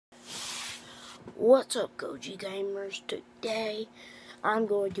What's up, GojiGamers? Today I'm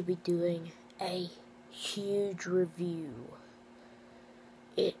going to be doing a huge review.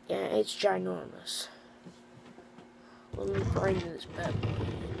 It's ginormous. Let me bring this back.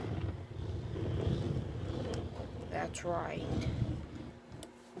 That's right.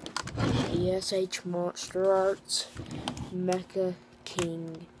 The SH Monsterarts Mecha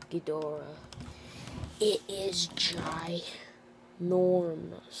King Ghidorah. It is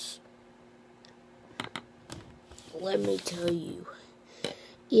ginormous. Let me tell you,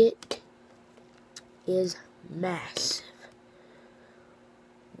 it is massive.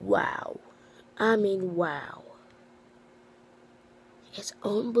 Wow. I mean, wow. It's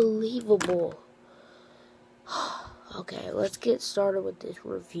unbelievable. Okay, let's get started with this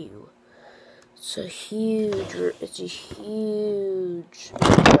review. It's a huge,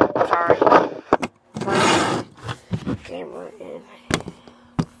 sorry, camera in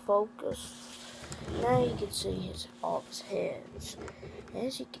focus. Now you can see all of his heads.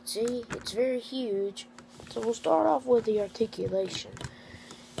 As you can see, it's very huge. So we'll start off with the articulation.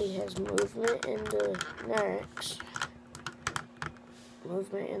 He has movement in the necks,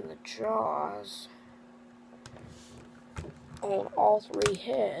 movement in the jaws, on all three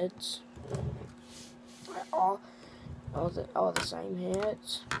heads, all the same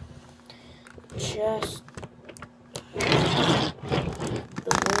heads, the chest, the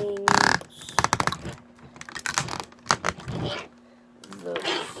wings, the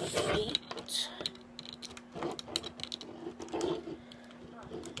feet,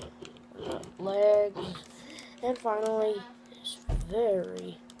 the legs, and finally his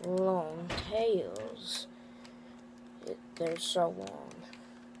very long tails. They're so long.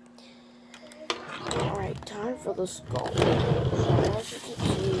 Alright, time for the skull. As you can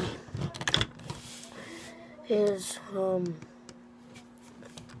see, his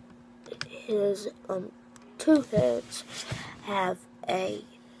two heads have a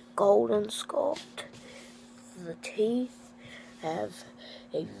golden sculpt. The teeth have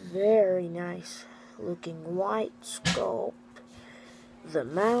a very nice looking white sculpt. The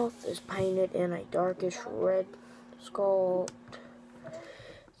mouth is painted in a darkish red sculpt.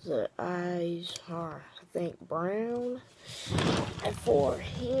 The eyes are, I think, brown. And for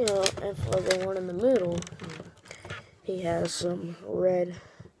him, and for the one in the middle, he has some red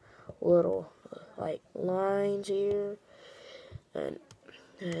little like lines here, and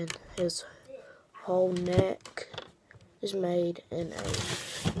his whole neck is made in a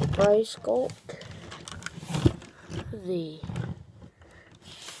gray sculpt.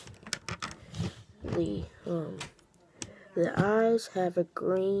 The eyes have a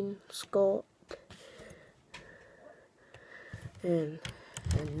green sculpt, and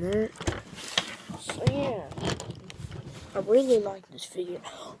that. So yeah, I really like this figure.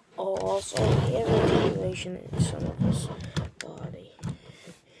 Oh, also, he has articulation in some of his body.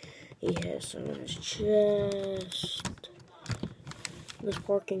 He has some in his chest. This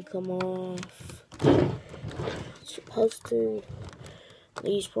part can come off. It's supposed to.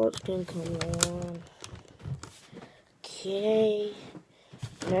 These parts can come on. Okay.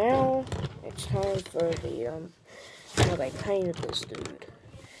 Now it's time for the how they painted this dude.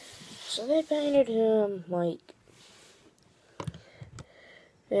 So they painted him like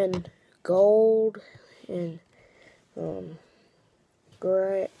in gold and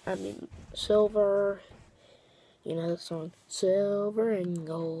silver. You know the song, silver and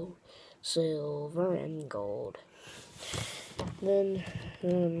gold, silver and gold. Then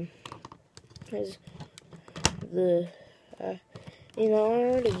I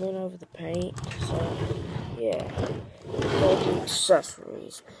already went over the paint, so yeah, all the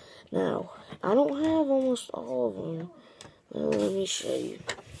accessories. Now, I don't have almost all of them. Now, let me show you.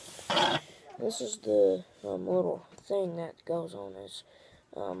 This is the little thing that goes on his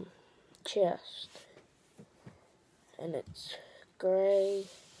chest, and it's gray.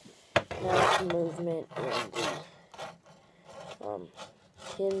 Has movement and the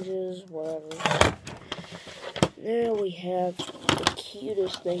hinges, whatever. Now we have the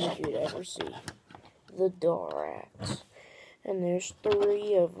cutest thing you'd ever see, the Ghidorahs. And there's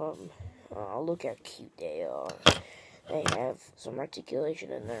 3 of them. Look how cute they are. They have some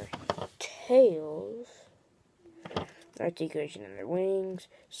articulation in their tails, articulation in their wings,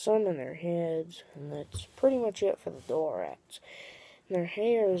 some in their heads, and that's pretty much it for the Ghidorahs. Their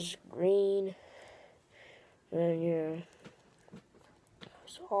hair is green, and yeah,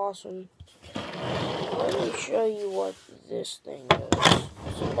 it's awesome. Let me show you what this thing does.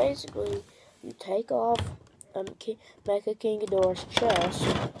 So basically, you take off Mecha King Ghidorah's chest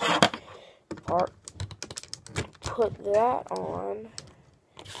part, put that on,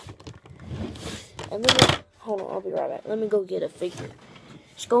 And then, hold on, I'll be right back. Let me go get a figure.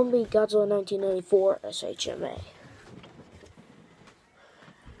 It's going to be Godzilla 1994 SHMA.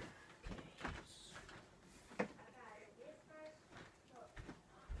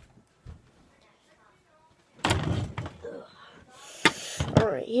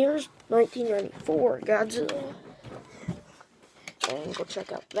 Alright, here's 1994 Godzilla. And go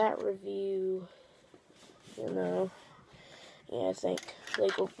check out that review. You know. Yeah, I think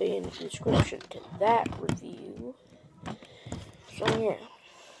link will be in the description to that review. So yeah.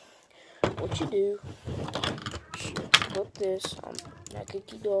 What you do, you put this on Mecha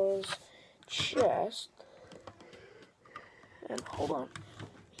Ghidorah's chest. And hold on.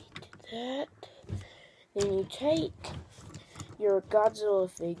 Do that. Then you take your Godzilla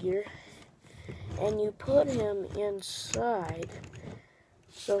figure and you put him inside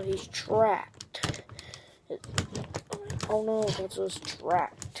so he's trapped. Oh no, Godzilla's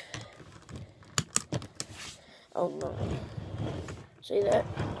trapped. Oh no. See that?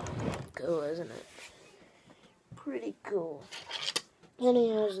 Cool, isn't it? Pretty cool. And he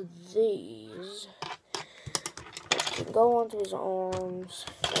has these. Can go onto his arms.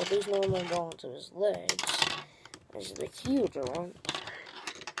 Well, these normally go onto his legs. These are the huger ones.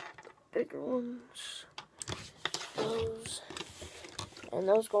 Bigger ones. Those. And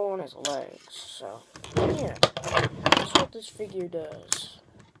those go on his legs. So, yeah. That's what this figure does.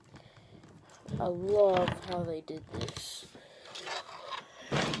 I love how they did this.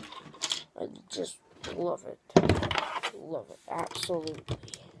 I just love it. Love it. Absolutely.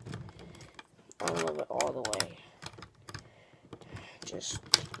 I love it all the way. Just,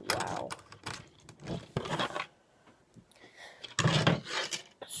 wow.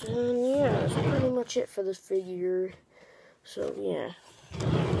 So, yeah, that's pretty much it for this figure. So, yeah.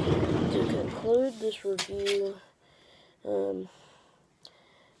 To conclude this review,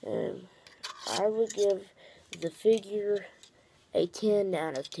 I would give the figure a 10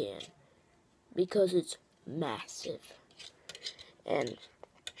 out of 10 because it's massive. And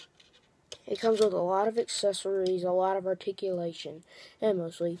it comes with a lot of accessories, a lot of articulation, and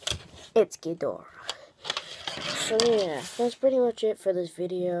mostly, it's Ghidorah. So yeah, that's pretty much it for this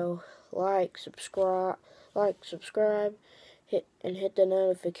video. Like, subscribe, hit the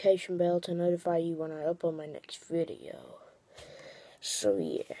notification bell to notify you when I upload my next video. So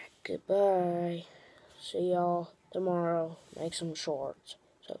yeah, goodbye. See y'all tomorrow. Make some shorts.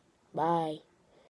 So, bye.